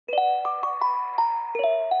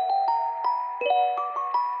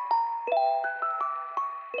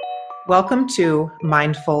Welcome to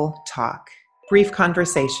Mindful Talk, brief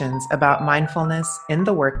conversations about mindfulness in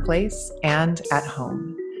the workplace and at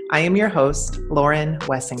home. I am your host, Lauren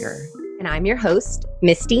Wessinger. And I'm your host,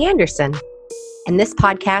 Misty Anderson. And this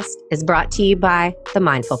podcast is brought to you by The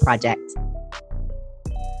Mindful Project.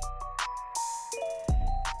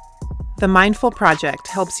 The Mindful Project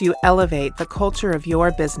helps you elevate the culture of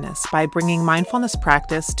your business by bringing mindfulness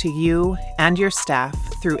practice to you and your staff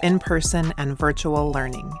through in-person and virtual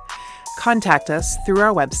learning. Contact us through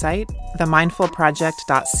our website,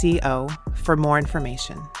 themindfulproject.co, for more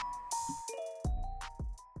information.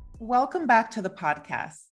 Welcome back to the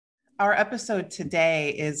podcast. Our episode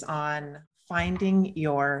today is on finding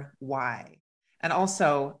your why, and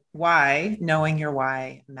also why knowing your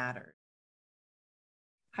why matters.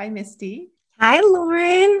 Hi, Misty. Hi,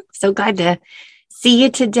 Lauren. So glad to see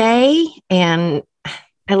you today. And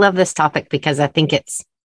I love this topic because I think it's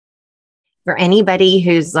for anybody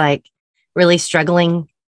who's like really struggling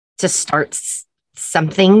to start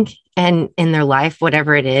something and in their life,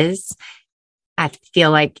 whatever it is. I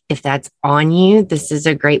feel like if that's on you, this is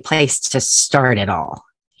a great place to start it all,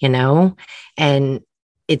 and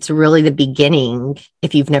it's really the beginning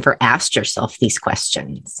if you've never asked yourself these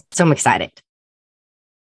questions. So I'm excited.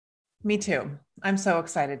 Me too. I'm so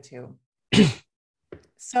excited too.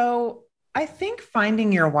 So I think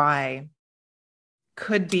finding your why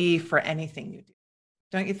could be for anything you do.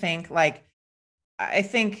 Don't you think? I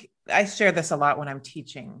think I share this a lot when I'm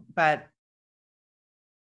teaching, but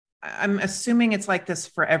I'm assuming it's like this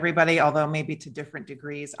for everybody, although maybe to different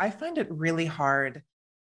degrees. I find it really hard.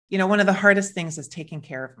 One of the hardest things is taking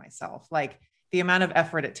care of myself. Like the amount of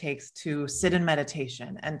effort it takes to sit in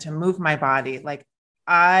meditation and to move my body.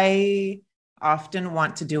 I often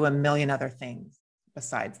want to do a million other things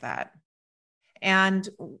besides that. And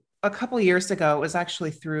a couple of years ago, it was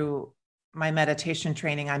actually through my meditation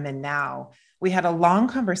training I'm in now, we had a long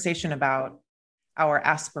conversation about our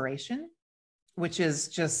aspiration, which is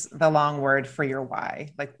just the long word for your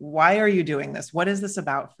why. Like, why are you doing this? What is this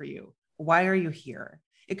about for you? Why are you here?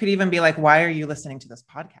 It could even be like, why are you listening to this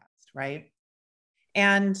podcast, right?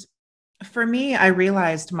 And for me, I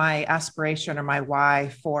realized my aspiration or my why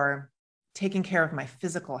for taking care of my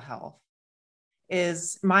physical health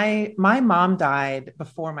is my mom died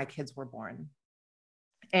before my kids were born.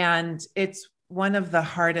 And it's one of the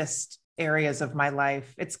hardest areas of my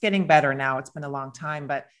life. It's getting better now. It's been a long time,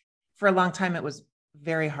 but for a long time, it was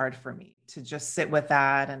very hard for me to just sit with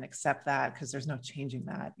that and accept that because there's no changing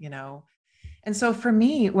that, And so for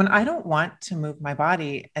me, when I don't want to move my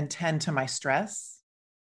body and tend to my stress,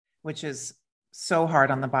 which is so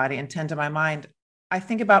hard on the body, and tend to my mind, I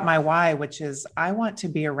think about my why, which is I want to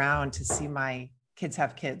be around to see my kids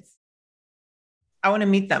have kids. I want to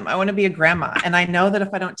meet them. I want to be a grandma. And I know that if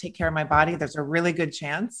I don't take care of my body, there's a really good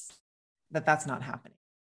chance that that's not happening.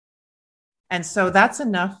 And so that's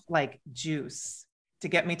enough juice to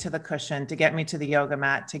get me to the cushion, to get me to the yoga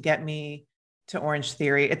mat, to get me to Orange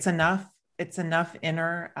Theory. It's enough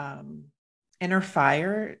inner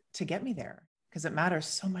fire to get me there because it matters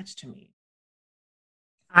so much to me.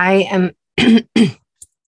 I am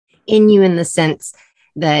in you in the sense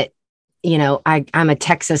that, I'm a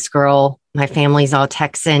Texas girl. My family's all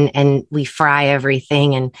Texan and we fry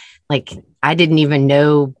everything. And I didn't even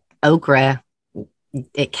know okra.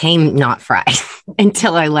 It came not fried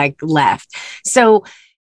until I left. So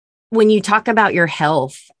when you talk about your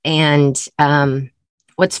health and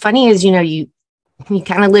what's funny is, you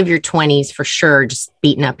kind of live your 20s for sure, just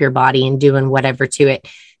beating up your body and doing whatever to it.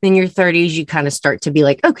 Then your 30s, you kind of start to be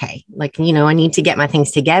like, okay, I need to get my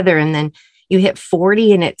things together. And then you hit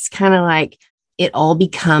 40 and it's kind of it all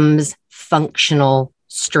becomes functional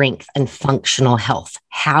strength and functional health.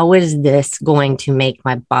 How is this going to make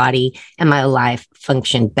my body and my life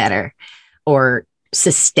function better or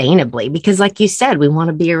sustainably? Because like you said, we want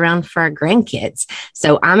to be around for our grandkids.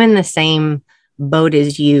 So I'm in the same boat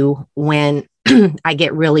as you when I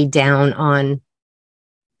get really down on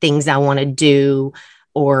things I want to do,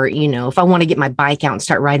 or, if I want to get my bike out and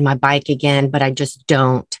start riding my bike again, but I just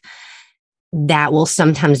don't, that will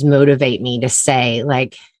sometimes motivate me to say,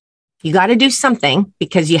 you got to do something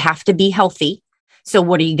because you have to be healthy. So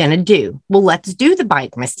what are you going to do? Well, let's do the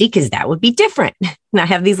bike, Misty, because that would be different. And I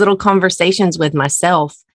have these little conversations with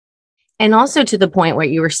myself. And also to the point where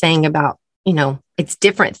you were saying about, it's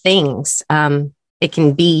different things. It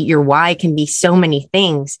can be your why can be so many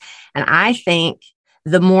things. And I think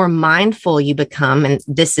the more mindful you become, and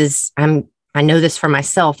I know this for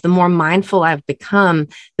myself, the more mindful I've become,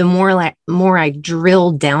 the more I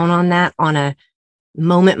drill down on that on a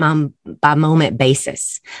moment by moment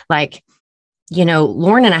basis.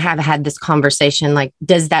 Lauren and I have had this conversation like,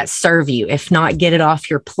 does that serve you? If not, get it off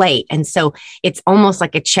your plate. And so it's almost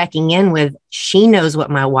like a checking in with, she knows what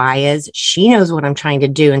my why is. She knows what I'm trying to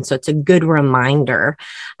do. And so it's a good reminder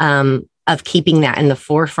of keeping that in the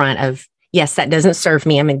forefront of, yes, that doesn't serve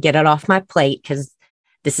me. I'm going to get it off my plate because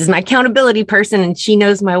this is my accountability person and she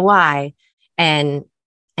knows my why and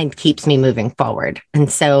keeps me moving forward. And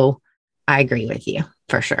so I agree with you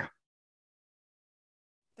for sure.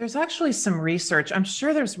 There's actually some research. I'm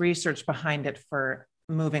sure there's research behind it for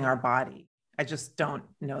moving our body. I just don't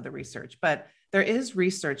know the research, but there is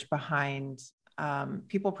research behind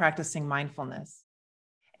people practicing mindfulness.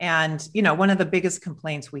 And, one of the biggest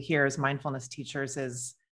complaints we hear as mindfulness teachers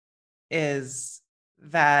is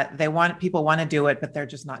that people want to do it, but they're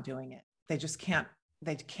just not doing it.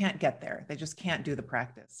 They can't get there. They just can't do the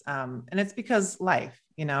practice. And it's because life,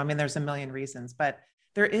 there's a million reasons, but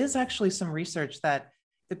there is actually some research that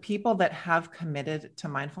the people that have committed to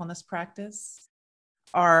mindfulness practice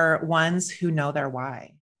are ones who know their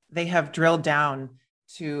why. They have drilled down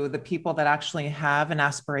to the people that actually have an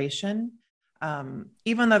aspiration.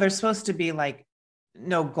 Even though there's supposed to be like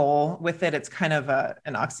no goal with it, it's kind of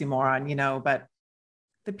an oxymoron, but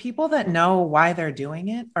the people that know why they're doing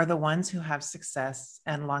it are the ones who have success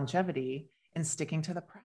and longevity in sticking to the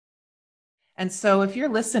practice. And so if you're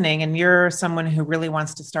listening and you're someone who really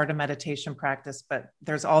wants to start a meditation practice, but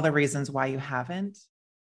there's all the reasons why you haven't,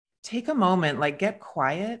 take a moment, like get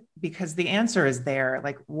quiet, because the answer is there.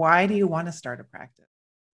 Like, why do you want to start a practice?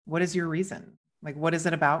 What is your reason? Like, what is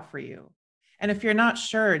it about for you? And if you're not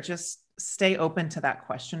sure, just stay open to that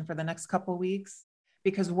question for the next couple of weeks,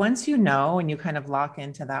 because once you know and you kind of lock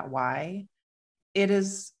into that why, it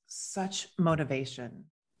is such motivation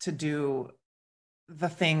to do the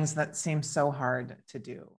things that seem so hard to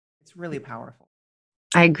do. It's really powerful.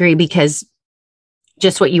 I agree, because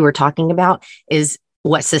just what you were talking about is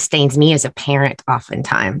what sustains me as a parent.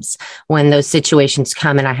 Oftentimes when those situations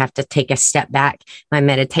come and I have to take a step back, my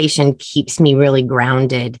meditation keeps me really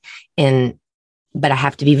grounded but I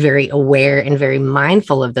have to be very aware and very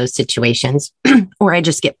mindful of those situations or I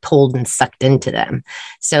just get pulled and sucked into them.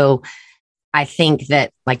 So I think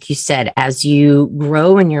that, like you said, as you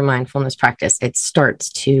grow in your mindfulness practice, it starts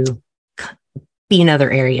to be in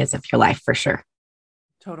other areas of your life for sure.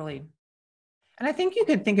 Totally. And I think you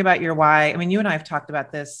could think about your why. I mean, you and I have talked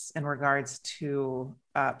about this in regards to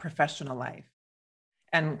professional life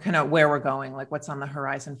and kind of where we're going, like what's on the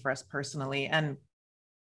horizon for us personally. And,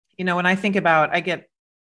 when I think about, I get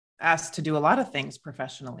asked to do a lot of things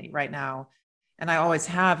professionally right now, and I always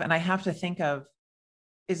have, and I have to think of,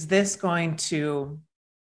 is this going to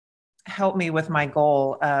help me with my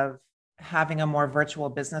goal of having a more virtual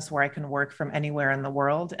business where I can work from anywhere in the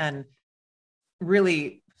world and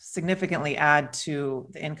really significantly add to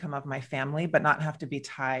the income of my family, but not have to be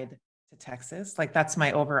tied to Texas? Like, that's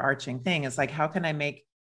my overarching thing, is like, how can I make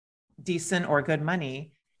decent or good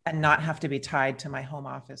money and not have to be tied to my home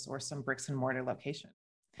office or some bricks and mortar location?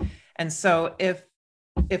 And so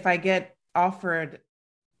if I get offered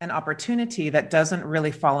an opportunity that doesn't really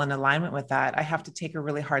fall in alignment with that, I have to take a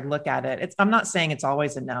really hard look at it. I'm not saying it's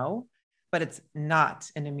always a no, but it's not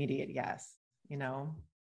an immediate yes, It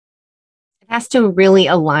has to really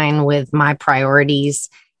align with my priorities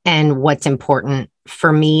and what's important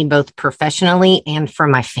for me, both professionally and for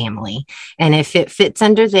my family. And if it fits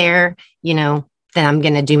under there, then I'm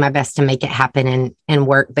going to do my best to make it happen and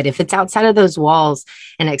work. But if it's outside of those walls,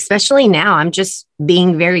 and especially now, I'm just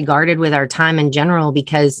being very guarded with our time in general,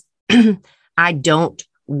 because I don't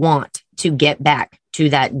want to get back to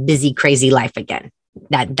that busy, crazy life again.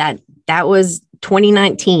 That was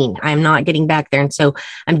 2019. I'm not getting back there. And so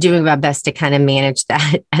I'm doing my best to kind of manage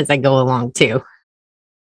that as I go along too.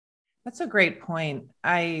 That's a great point.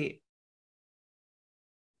 I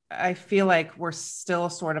feel like we're still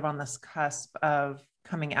sort of on this cusp of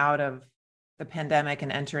coming out of the pandemic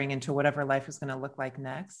and entering into whatever life is going to look like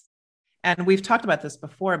next. And we've talked about this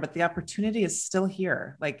before, but the opportunity is still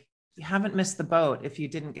here. Like, you haven't missed the boat if you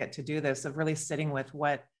didn't get to do this, of really sitting with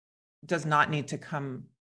what does not need to come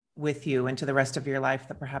with you into the rest of your life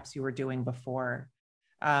that perhaps you were doing before.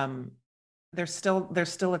 There's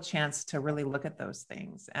still a chance to really look at those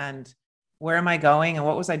things. And where am I going? And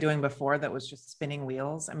what was I doing before that was just spinning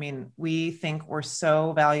wheels? I mean, we think we're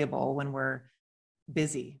so valuable when we're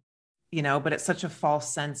busy, but it's such a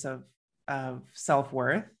false sense of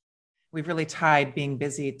self-worth. We've really tied being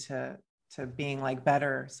busy to being like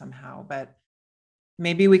better somehow, but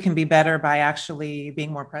maybe we can be better by actually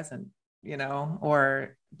being more present,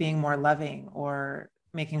 or being more loving, or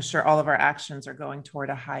making sure all of our actions are going toward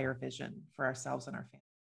a higher vision for ourselves and our family.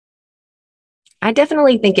 I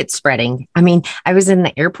definitely think it's spreading. I mean, I was in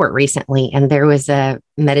the airport recently and there was a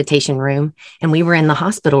meditation room, and we were in the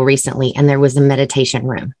hospital recently and there was a meditation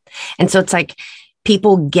room. And so it's like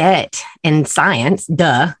people get, and science,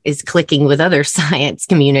 is clicking with other science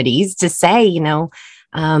communities to say,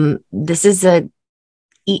 this is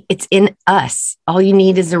it's in us. All you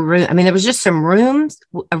need is a room. I mean, there was just a room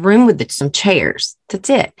with some chairs. That's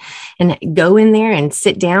it. And go in there and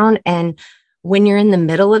sit down. And when you're in the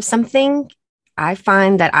middle of something, I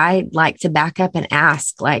find that I like to back up and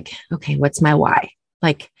ask, like, okay, what's my why?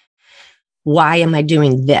 Like, why am I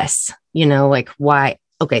doing this? Like, why?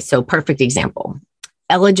 Okay, so perfect example.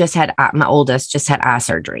 Ella my oldest just had eye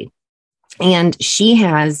surgery, and she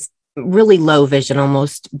has really low vision,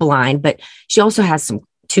 almost blind, but she also has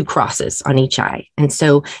two crosses on each eye. And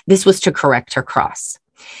so this was to correct her cross.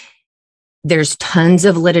 There's tons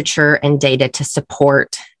of literature and data to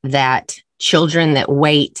support that children that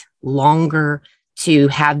wait longer to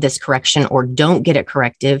have this correction or don't get it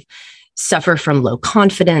corrective suffer from low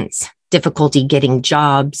confidence, difficulty getting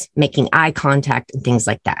jobs, making eye contact, and things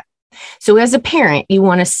like that. So as a parent, you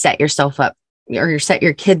want to set yourself up, or set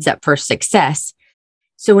your kids up for success.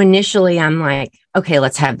 So initially I'm like, okay,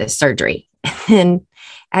 let's have this surgery. And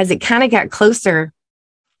as it kind of got closer,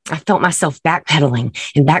 I felt myself backpedaling.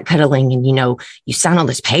 And, you sign all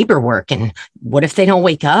this paperwork, and what if they don't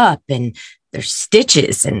wake up, and there's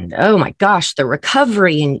stitches, and oh my gosh, the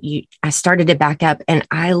recovery. And I started to back up, and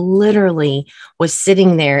I literally was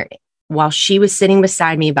sitting there while she was sitting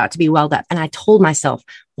beside me about to be welled up. And I told myself,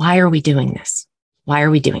 why are we doing this? Why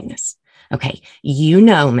are we doing this? Okay.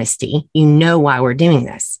 Misty, why we're doing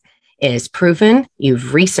this. It is proven.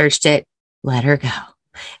 You've researched it. Let her go.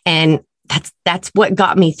 And that's what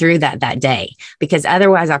got me through that day, because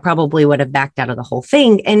otherwise I probably would have backed out of the whole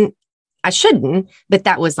thing. And I shouldn't, but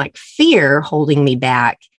that was like fear holding me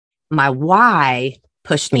back. My why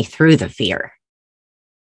pushed me through the fear.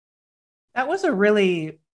 That was a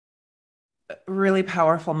really, really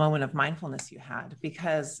powerful moment of mindfulness you had,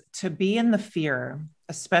 because to be in the fear,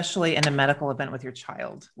 especially in a medical event with your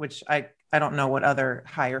child, which I don't know what other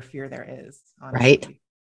higher fear there is, honestly.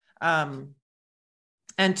 Right.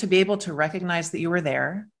 And to be able to recognize that you were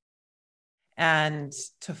there and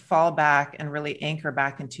to fall back and really anchor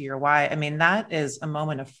back into your why. I mean, that is a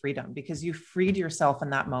moment of freedom, because you freed yourself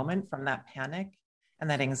in that moment from that panic and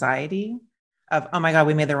that anxiety of, oh my God,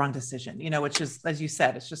 we made the wrong decision, which is, as you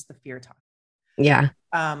said, it's just the fear talk. Yeah.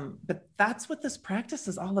 But that's what this practice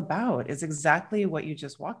is all about, is exactly what you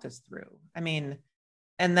just walked us through. I mean,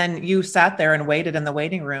 and then you sat there and waited in the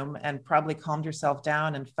waiting room and probably calmed yourself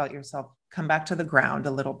down and felt yourself come back to the ground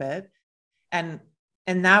a little bit. And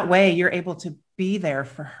in that way, you're able to be there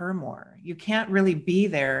for her more. You can't really be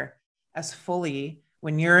there as fully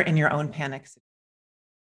when you're in your own panic.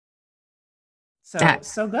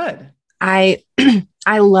 So good. I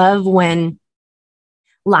love when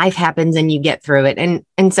life happens and you get through it.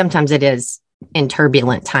 And sometimes it is in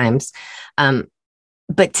turbulent times.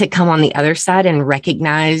 But to come on the other side and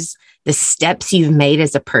recognize the steps you've made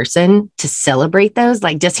as a person, to celebrate those,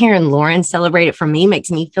 like just hearing Lauren celebrate it for me makes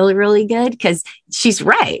me feel really good, because she's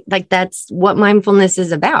right. Like, that's what mindfulness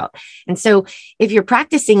is about. And so if you're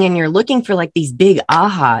practicing and you're looking for like these big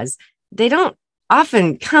ahas, they don't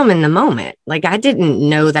often come in the moment. Like, I didn't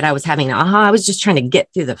know that I was having an aha. I was just trying to get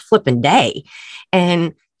through the flipping day.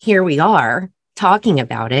 And here we are talking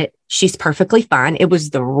about it. She's perfectly fine. It was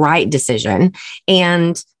the right decision.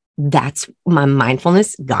 And that's my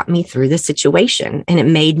mindfulness got me through the situation, and it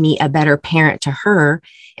made me a better parent to her.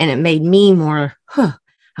 And it made me more, I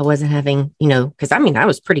wasn't having, because I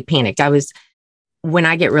was pretty panicked. When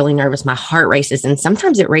I get really nervous, my heart races, and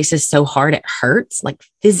sometimes it races so hard it hurts, like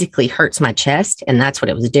physically hurts my chest. And that's what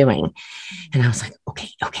it was doing. And I was like, okay,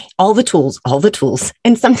 all the tools.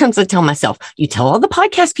 And sometimes I tell myself, you tell all the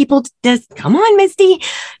podcast people this, come on, Misty.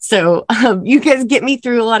 So you guys get me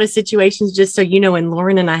through a lot of situations, just so you know. And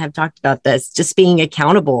Lauren and I have talked about this, just being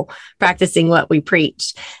accountable, practicing what we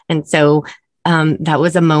preach. And so that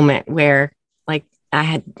was a moment where, like,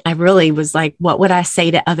 I really was like, what would I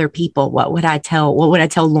say to other people? What would I tell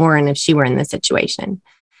Lauren if she were in this situation?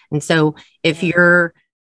 And so if you're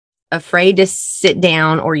afraid to sit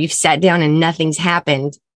down, or you've sat down and nothing's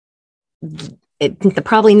happened, it's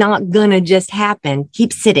probably not gonna just happen.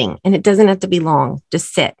 Keep sitting, and it doesn't have to be long.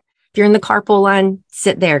 Just sit. If you're in the carpool line,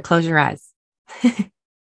 sit there, close your eyes.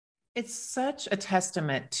 It's such a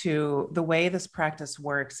testament to the way this practice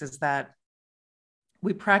works, is that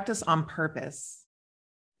we practice on purpose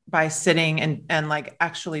by sitting and like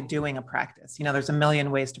actually doing a practice. There's a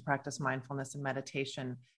million ways to practice mindfulness and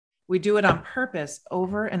meditation. We do it on purpose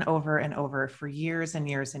over and over and over for years and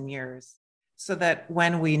years and years, so that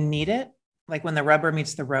when we need it, like when the rubber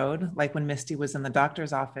meets the road, like when Misty was in the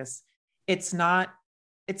doctor's office, it's not,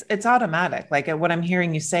 it's automatic. Like what I'm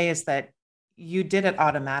hearing you say is that you did it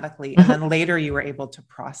automatically. And then later you were able to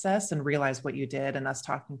process and realize what you did, and us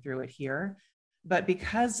talking through it here. But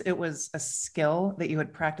because it was a skill that you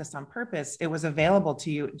had practiced on purpose, it was available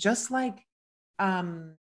to you, just like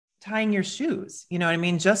tying your shoes, you know what I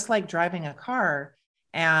mean? Just like driving a car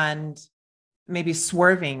and maybe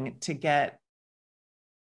swerving to get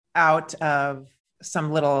out of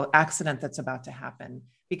some little accident that's about to happen.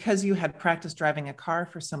 Because you had practiced driving a car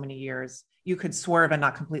for so many years, you could swerve and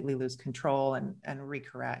not completely lose control and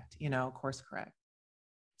recorrect, you know, course correct.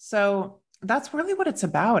 So that's really what it's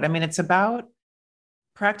about. I mean, it's about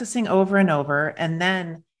practicing over and over, and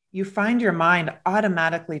then you find your mind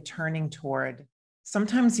automatically turning toward,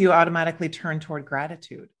 sometimes you automatically turn toward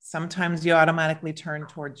gratitude. Sometimes you automatically turn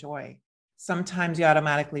toward joy. Sometimes you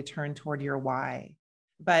automatically turn toward your why,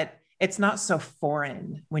 but it's not so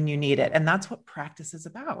foreign when you need it. And that's what practice is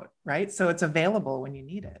about, right? So it's available when you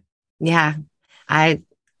need it. Yeah.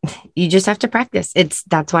 You just have to practice.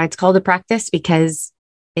 That's why it's called a practice, because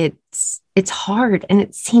it's hard and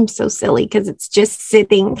it seems so silly because it's just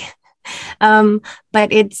sitting. But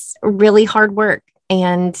it's really hard work,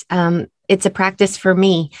 and it's a practice for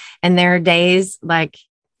me. And there are days like,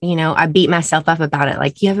 you know, I beat myself up about it.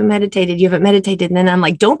 Like, you haven't meditated. And then I'm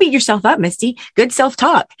like, don't beat yourself up, Misty. Good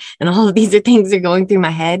self-talk. And all of these things are going through my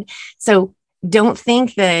head. So don't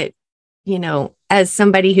think that, you know, as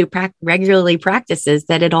somebody who regularly practices,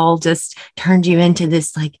 that it all just turned you into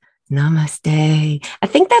this like namaste. I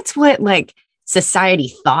think that's what like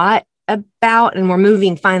society thought about. And we're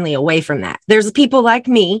moving finally away from that. There's people like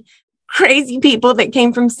me, crazy people that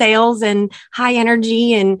came from sales and high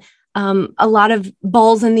energy and a lot of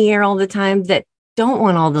balls in the air all the time, that don't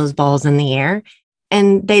want all those balls in the air,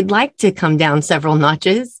 and they'd like to come down several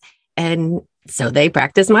notches. And so they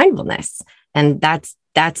practice mindfulness, and that's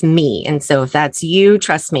me. And so if that's you,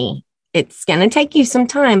 trust me, it's going to take you some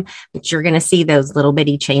time, but you're going to see those little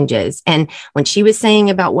bitty changes. And when she was saying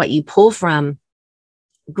about what you pull from,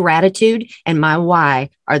 gratitude and my why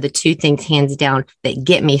are the two things hands down that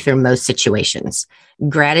get me through most situations.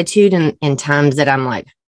 Gratitude in times that I'm like,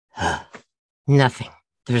 nothing.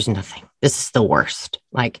 There's nothing. This is the worst.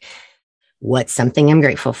 Like, what's something I'm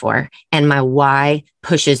grateful for? And my why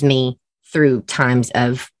pushes me through times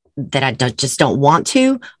of that I just don't want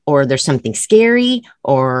to, or there's something scary,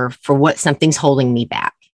 or for what something's holding me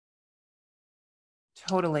back.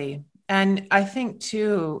 Totally. And I think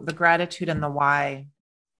too, the gratitude and the why,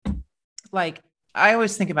 like, I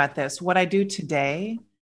always think about this. What I do today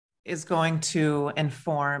is going to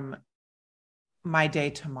inform my day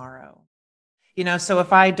tomorrow. You know, so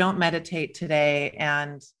if I don't meditate today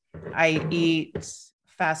and I eat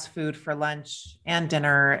fast food for lunch and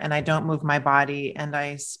dinner, and I don't move my body, and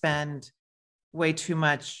I spend way too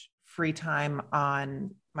much free time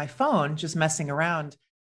on my phone, just messing around,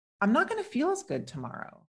 I'm not going to feel as good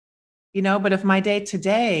tomorrow, you know. But if my day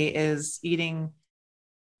today is eating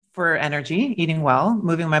for energy, eating well,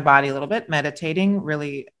 moving my body a little bit, meditating,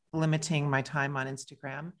 really limiting my time on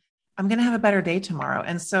Instagram, I'm going to have a better day tomorrow.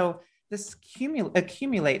 And so this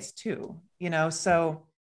accumulates too, you know. So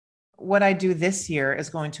what I do this year is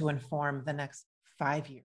going to inform the next 5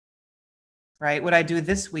 years, right? What I do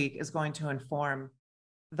this week is going to inform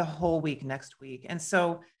the whole week next week. And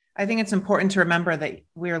so I think it's important to remember that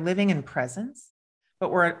we are living in presence, but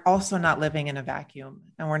we're also not living in a vacuum,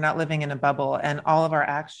 and we're not living in a bubble, and all of our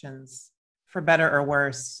actions, for better or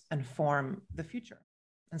worse, inform the future.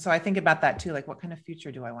 And so I think about that too, like, what kind of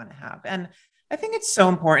future do I want to have? And I think it's so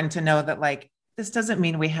important to know that, like, this doesn't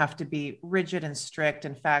mean we have to be rigid and strict.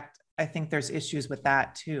 In fact, I think there's issues with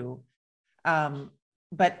that too.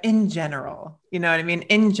 But in general, you know what I mean?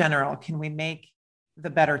 In general, can we make the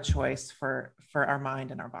better choice for our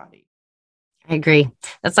mind and our body? I agree.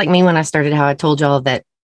 That's like me when I started, how I told y'all that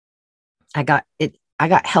I got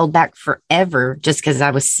held back forever just because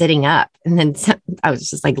I was sitting up, and then I was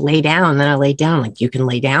just like, lay down. And then I laid down. I'm like, you can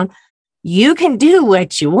lay down. You can do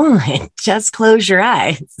what you want. Just close your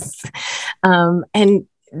eyes. And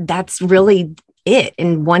that's really it.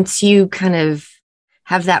 And once you kind of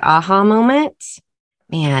have that aha moment,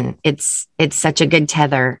 man, it's such a good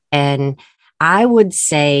tether. And I would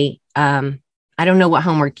say, I don't know what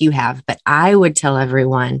homework you have, but I would tell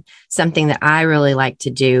everyone something that I really like to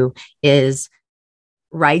do is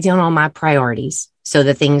write down all my priorities. So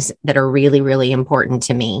the things that are really, really important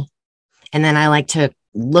to me. And then I like to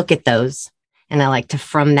look at those, and I like to,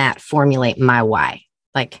 from that, formulate my why.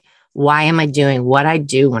 Like, Why am I doing what I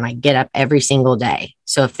do when I get up every single day?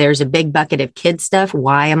 So if there's a big bucket of kid stuff,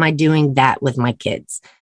 why am I doing that with my kids?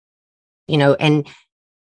 And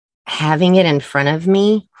having it in front of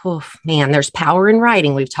me, oh man, there's power in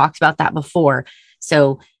writing. We've talked about that before.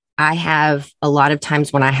 So I have a lot of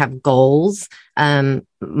times when I have goals,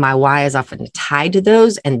 my why is often tied to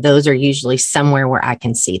those, and those are usually somewhere where I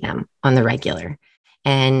can see them on the regular.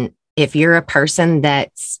 And if you're a person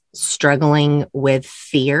that's struggling with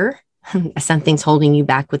fear, something's holding you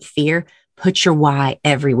back with fear, put your why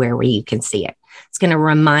everywhere where you can see it. It's going to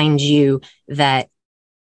remind you that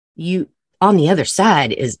you, on the other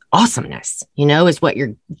side, is awesomeness, is what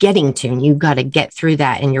you're getting to. And you've got to get through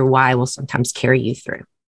that, and your why will sometimes carry you through.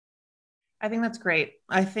 I think that's great.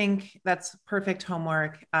 I think that's perfect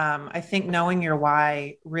homework. I think knowing your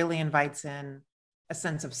why really invites in a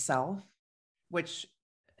sense of self, which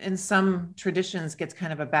in some traditions gets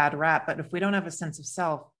kind of a bad rap. But if we don't have a sense of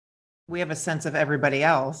self, we have a sense of everybody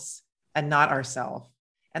else and not ourselves.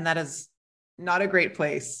 And that is not a great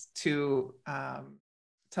place to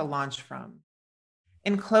launch from.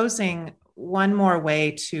 In closing, one more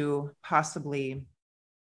way to possibly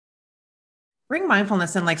bring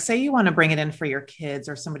mindfulness in, like say you want to bring it in for your kids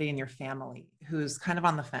or somebody in your family who's kind of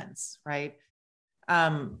on the fence, right?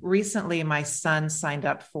 Recently, my son signed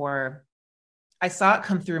up I saw it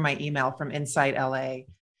come through my email from Insight LA,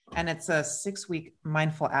 and it's a 6-week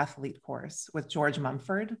mindful athlete course with George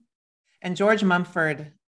Mumford. And George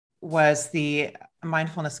Mumford was the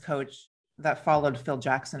mindfulness coach that followed Phil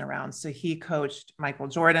Jackson around. So he coached Michael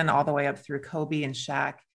Jordan all the way up through Kobe and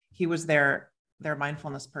Shaq. He was their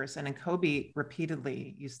mindfulness person. And Kobe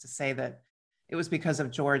repeatedly used to say that it was because of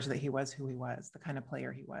George that he was who he was, the kind of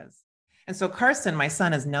player he was. And so Carson, my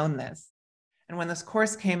son, has known this. And when this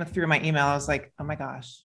course came through my email, I was like, oh my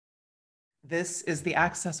gosh, this is the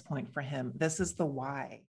access point for him. This is the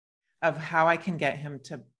why of how I can get him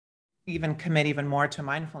to even commit even more to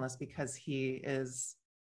mindfulness, because he is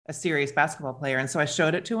a serious basketball player. And so I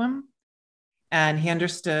showed it to him, and he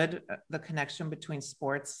understood the connection between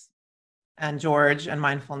sports and George and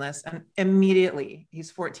mindfulness. And immediately, he's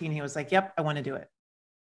 14, he was like, yep, I want to do it.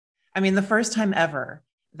 I mean, the first time ever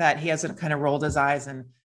that he hasn't kind of rolled his eyes and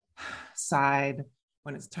sighed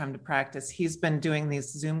when it's time to practice. He's been doing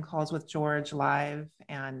these Zoom calls with George live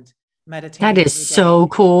and meditating. That is so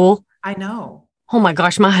cool. I know. Oh my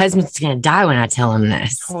gosh, my husband's going to die when I tell him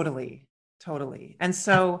this. Totally. And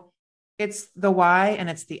so it's the why, and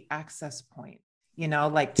it's the access point, tell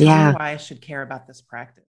me why I should care about this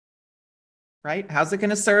practice, right? How's it going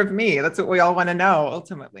to serve me? That's what we all want to know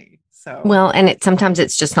ultimately. So, well, and sometimes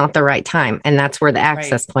it's just not the right time. And that's where the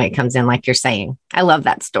access point comes in, like you're saying. I love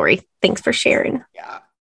that story. Thanks for sharing. Yeah.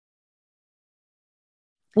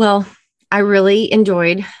 Well, I really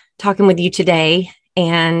enjoyed talking with you today.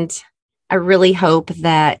 And I really hope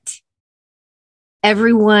that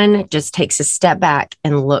everyone just takes a step back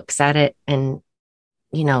and looks at it and,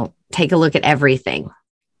 take a look at everything,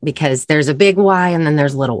 because there's a big why and then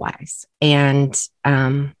there's little whys. And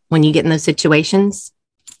when you get in those situations,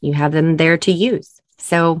 you have them there to use.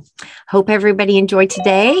 So hope everybody enjoyed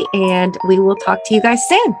today, and we will talk to you guys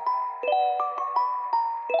soon.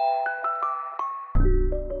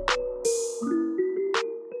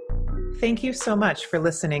 Thank you so much for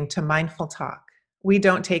listening to Mindful Talk. We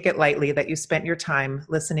don't take it lightly that you spent your time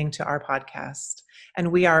listening to our podcast,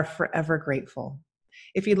 and we are forever grateful.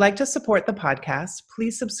 If you'd like to support the podcast,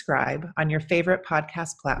 please subscribe on your favorite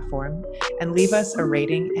podcast platform and leave us a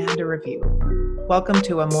rating and a review. Welcome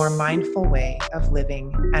to a more mindful way of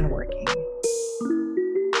living and working.